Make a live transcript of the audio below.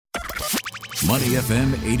Money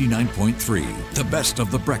FM 89.3, the best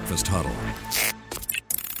of the breakfast huddle.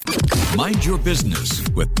 Mind your business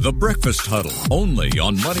with the breakfast huddle, only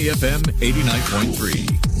on Money FM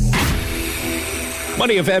 89.3.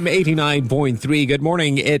 Money FM 89.3. Good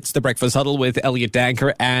morning. It's the Breakfast Huddle with Elliot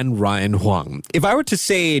Danker and Ryan Huang. If I were to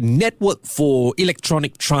say network for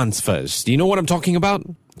electronic transfers, do you know what I'm talking about?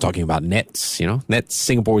 Talking about Nets, Nets,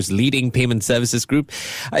 Singapore's leading payment services group.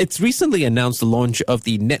 It's recently announced the launch of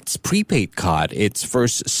the Nets prepaid card, its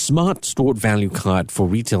first smart stored value card for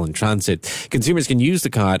retail and transit. Consumers can use the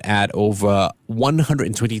card at over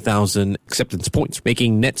 120,000 acceptance points,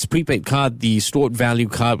 making Nets prepaid card the stored value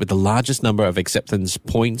card with the largest number of acceptance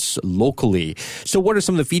points locally. So what are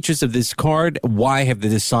some of the features of this card? Why have they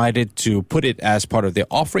decided to put it as part of their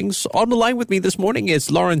offerings? On the line with me this morning is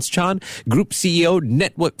Lawrence Chan, Group CEO,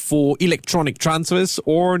 Network for Electronic Transfers,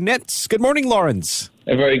 or Nets. Good morning, Lawrence.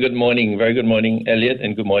 A very good morning. Very good morning, Elliot,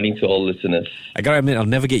 and good morning to all listeners. I gotta admit, I'll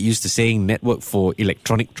never get used to saying network for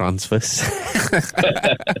electronic transfers. But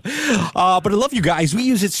I love you guys. We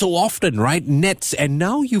use it so often, right? Nets. And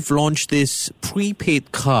now you've launched this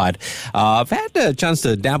prepaid card. I've had a chance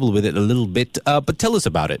to dabble with it a little bit, but tell us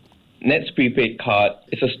about it. Nets prepaid card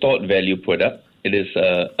is a stored value product. It is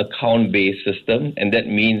an account-based system, and that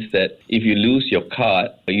means that if you lose your card,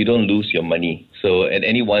 you don't lose your money. So at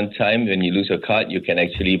any one time when you lose your card, you can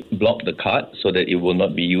actually block the card so that it will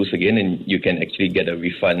not be used again, and you can actually get a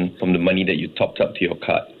refund from the money that you topped up to your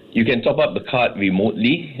card. You can top up the card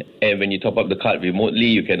remotely, and when you top up the card remotely,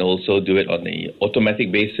 you can also do it on an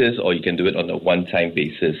automatic basis, or you can do it on a one-time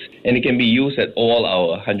basis. And it can be used at all our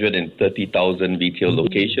 130,000 retail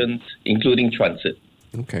locations, including transit.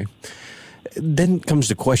 Okay. Then comes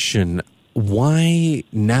the question, why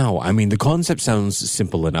now? I mean, the concept sounds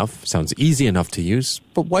simple enough, sounds easy enough to use,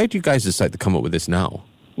 but why do you guys decide to come up with this now?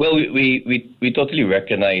 Well, we totally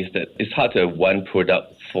recognize that it's hard to have one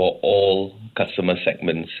product for all customer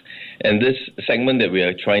segments. And this segment that we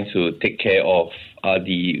are trying to take care of are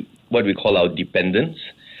what we call our dependents.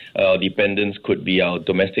 Our dependents could be our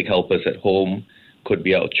domestic helpers at home, could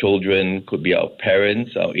be our children, could be our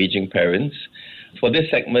parents, our aging parents. For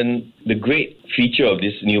this segment, the great feature of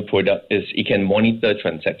this new product is it can monitor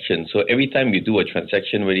transactions. So every time you do a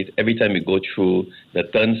transaction, every time you go through the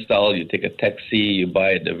turnstile, you take a taxi, you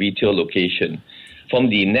buy at the retail location, from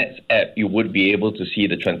the Nets app, you would be able to see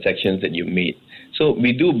the transactions that you made. So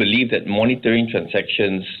we do believe that monitoring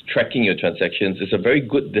transactions, tracking your transactions is a very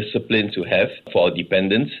good discipline to have for our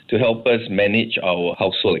dependents to help us manage our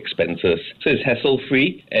household expenses. So it's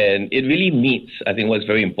hassle-free, and it really meets, I think, what's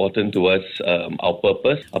very important to us, our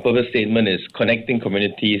purpose. Our purpose statement is connecting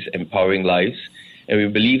communities, empowering lives. And we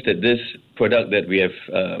believe that this product that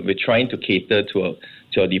we're trying to cater to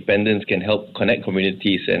our dependents can help connect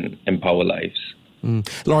communities and empower lives.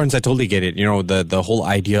 Lawrence, I totally get it. The whole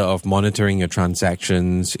idea of monitoring your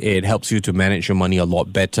transactions, it helps you to manage your money a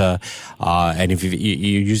lot better. And if you're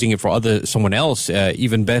using it for someone else,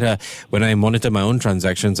 even better. When I monitor my own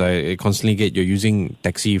transactions, I constantly get you're using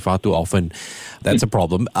taxi far too often. That's a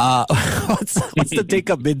problem. What's the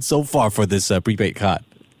take-up been so far for this prepaid card?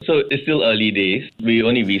 So it's still early days. We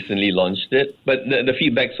only recently launched it, but the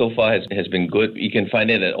feedback so far has been good. You can find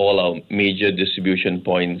it at all our major distribution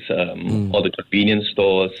points, all the convenience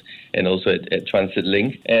stores, and also at Transit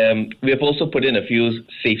Link. We have also put in a few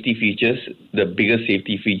safety features. The biggest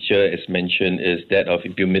safety feature, as mentioned, is that of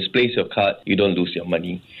if you misplace your card, you don't lose your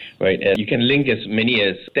money, right? And you can link as many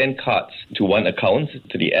as 10 cards to one account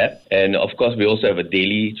to the app. And of course, we also have a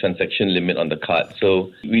daily transaction limit on the card.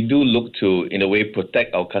 So we do look to, in a way,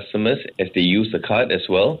 protect our customers as they use the card as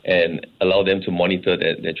well and allow them to monitor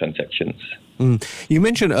their transactions. You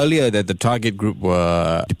mentioned earlier that the target group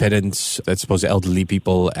were dependents, I suppose elderly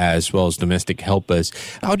people, as well as domestic helpers.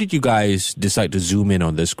 How did you guys decide to zoom in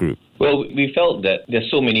on this group? Well, we felt that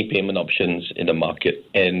there's so many payment options in the market,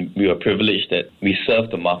 and we were privileged that we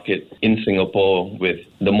serve the market in Singapore with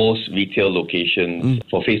the most retail locations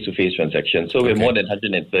for face-to-face transactions. So we have more than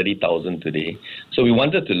 130,000 today. So we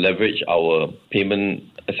wanted to leverage our payment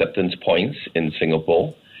acceptance points in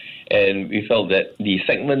Singapore. And we felt that the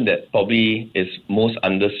segment that probably is most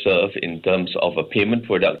underserved in terms of a payment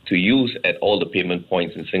product to use at all the payment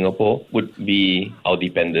points in Singapore would be our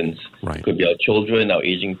dependents. Right. It could be our children, our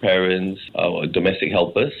aging parents, our domestic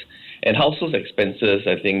helpers. And household expenses,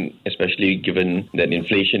 I think, especially given that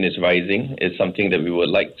inflation is rising, is something that we would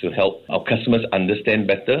like to help our customers understand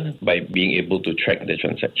better by being able to track their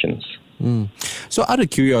transactions. So out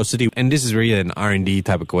of curiosity, and this is really an R&D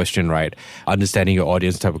type of question, right? Understanding your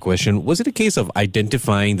audience type of question. Was it a case of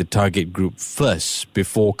identifying the target group first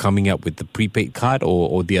before coming up with the prepaid card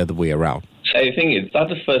or the other way around? I think it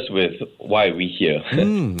started first with why are we here?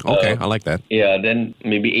 Okay, I like that. Yeah, then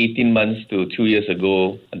maybe 18 months to 2 years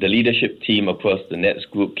ago, the leadership team across the Nets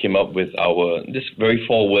Group came up with this very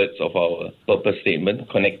 4 words of our purpose statement: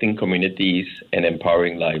 connecting communities and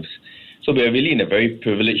empowering lives. So we're really in a very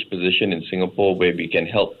privileged position in Singapore where we can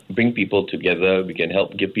help bring people together. We can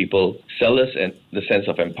help give people, sellers, and the sense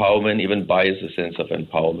of empowerment, even buyers a sense of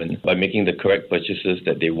empowerment by making the correct purchases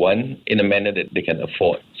that they want in a manner that they can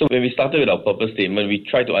afford. So when we started with our purpose statement, we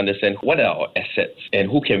try to understand what are our assets and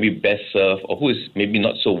who can we best serve, or who is maybe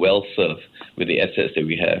not so well served with the assets that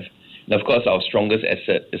we have. And of course, our strongest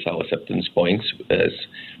asset is our acceptance points,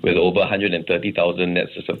 with over 130,000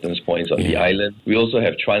 Nets acceptance points on the island. We also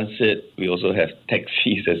have transit. We also have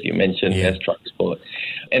taxis, as you mentioned, as transport.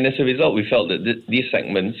 And as a result, we felt that these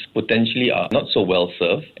segments potentially are not so well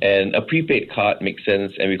served. And a prepaid card makes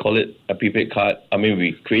sense. And we call it a prepaid card.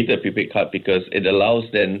 We created a prepaid card because it allows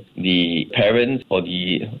then the parents or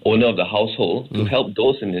the owner of the household to help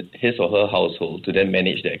those in his or her household to then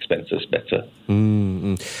manage their expenses better.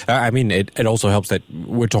 It also helps that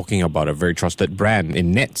we're talking about a very trusted brand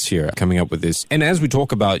in Nets here coming up with this. And as we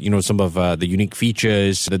talk about, some of the unique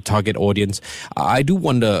features, the target audience, I do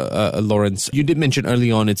wonder, Lawrence, you did mention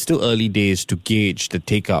early on, it's still early days to gauge the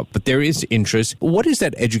take-up, but there is interest. What is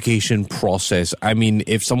that education process?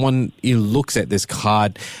 If someone looks at this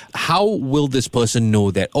card, how will this person know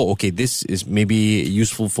that, this is maybe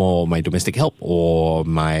useful for my domestic help or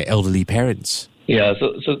my elderly parents? Yeah,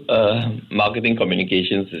 so marketing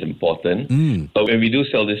communications is important. But when we do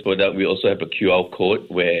sell this product, we also have a QR code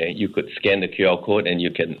where you could scan the QR code and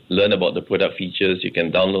you can learn about the product features. You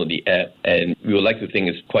can download the app, and we would like to think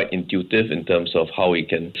it's quite intuitive in terms of how we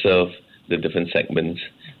can serve the different segments.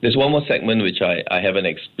 There's one more segment which I haven't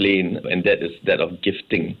explained, and that is that of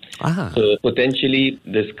gifting. So potentially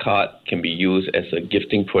this card can be used as a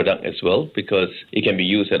gifting product as well, because it can be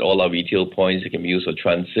used at all our retail points. It can be used for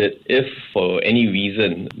transit. If for any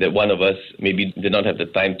reason that one of us maybe did not have the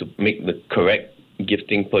time to make the correct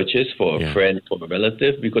gifting purchase for a friend, for a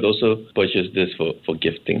relative, we could also purchase this for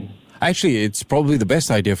gifting. Actually, it's probably the best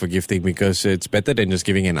idea for gifting because it's better than just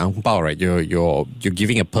giving an ang pao, right? You're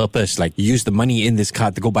giving a purpose, like use the money in this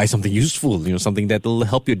card to go buy something useful, something that will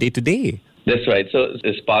help you day to day. That's right. So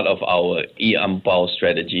it's part of our e-ang pao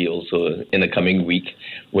strategy also in the coming week,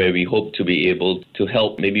 where we hope to be able to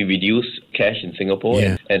help maybe reduce cash in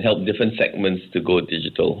Singapore and help different segments to go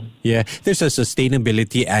digital. Yeah, there's a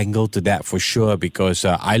sustainability angle to that for sure, because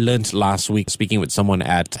I learned last week speaking with someone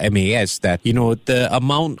at MAS that, the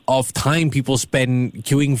amount of time people spend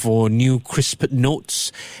queuing for new crisp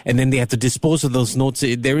notes and then they have to dispose of those notes,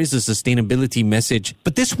 there is a sustainability message.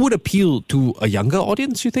 But this would appeal to a younger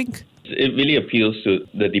audience, you think? It really appeals to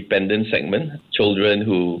the dependent segment, children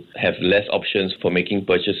who have less options for making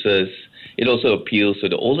purchases. It also appeals to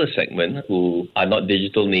the older segment who are not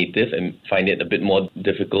digital native and find it a bit more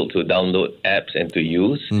difficult to download apps and to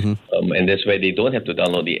use. And that's where they don't have to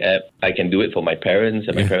download the app. I can do it for my parents,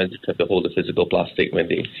 and my parents have to hold the physical plastic when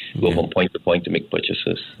they go from point to point to make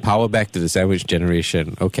purchases. Power back to the sandwich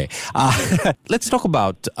generation. Okay. Let's talk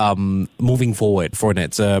about moving forward for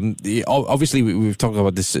Nets. Obviously, we've talked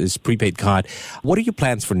about this prepaid card. What are your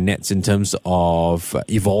plans for Nets in terms of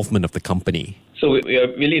evolvement of the company? So we are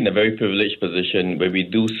really in a very privileged position where we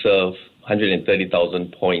do serve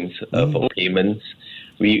 130,000 points for payments.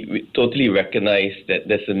 We totally recognize that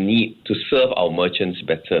there's a need to serve our merchants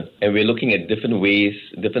better. And we're looking at different ways,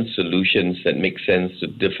 different solutions that make sense to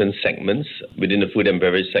different segments. Within the food and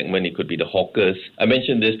beverage segment, it could be the hawkers. I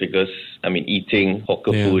mentioned this because, eating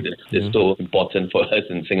hawker food is so important for us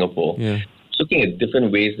in Singapore. Looking at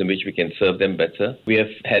different ways in which we can serve them better. We have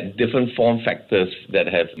had different form factors that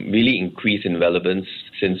have really increased in relevance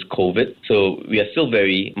since COVID. So we are still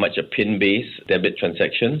very much a PIN-based debit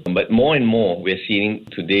transaction. But more and more, we're seeing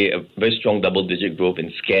today a very strong double-digit growth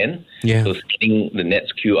in scan. So scanning the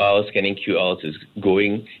Nets QR, scanning QRs is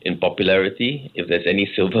growing in popularity. If there's any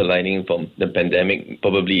silver lining from the pandemic,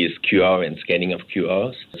 probably is QR and scanning of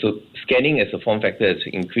QRs. So scanning as a form factor has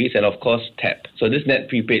increased, and of course, tap. So this Net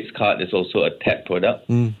Prepaid card is also a tap product.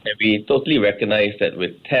 And we totally recognize that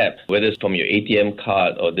with tap, whether it's from your ATM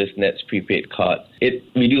card or this Nets Prepaid card, it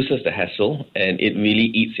reduces the hassle and it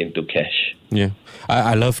really eats into cash.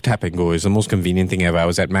 I love Tap and Go. It's the most convenient thing ever. I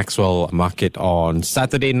was at Maxwell Market on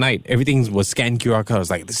Saturday night. Everything was scanned QR code. I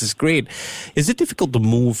was like, this is great. Is it difficult to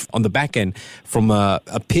move on the back end from a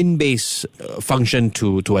PIN-based function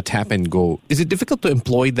to a Tap and Go? Is it difficult to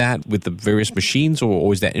employ that with the various machines,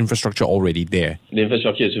 or is that infrastructure already there? The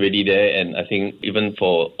infrastructure is already there, and and I think even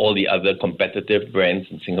for all the other competitive brands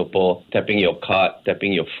in Singapore, tapping your card,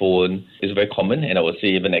 tapping your phone is very common, and I would say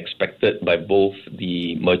even expected by both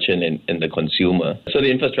the merchant and the consumer. So the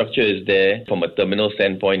infrastructure is there from a terminal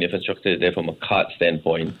standpoint, infrastructure is there from a card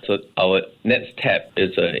standpoint. So our Nets Tap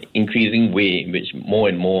is an increasing way in which more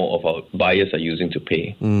and more of our buyers are using to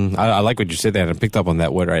pay. I like what you said there, and I picked up on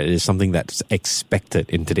that word, right? It is something that's expected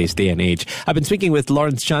in today's day and age. I've been speaking with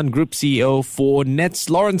Lawrence Chan, Group CEO for Nets.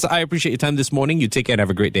 Lawrence, I appreciate your time this morning. You take care and have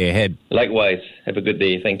a great day ahead. Likewise. Have a good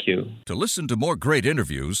day. Thank you. To listen to more great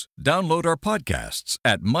interviews, download our podcasts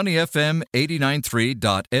at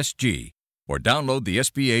moneyfm893.sg or download the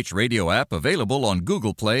SPH radio app available on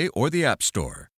Google Play or the App Store.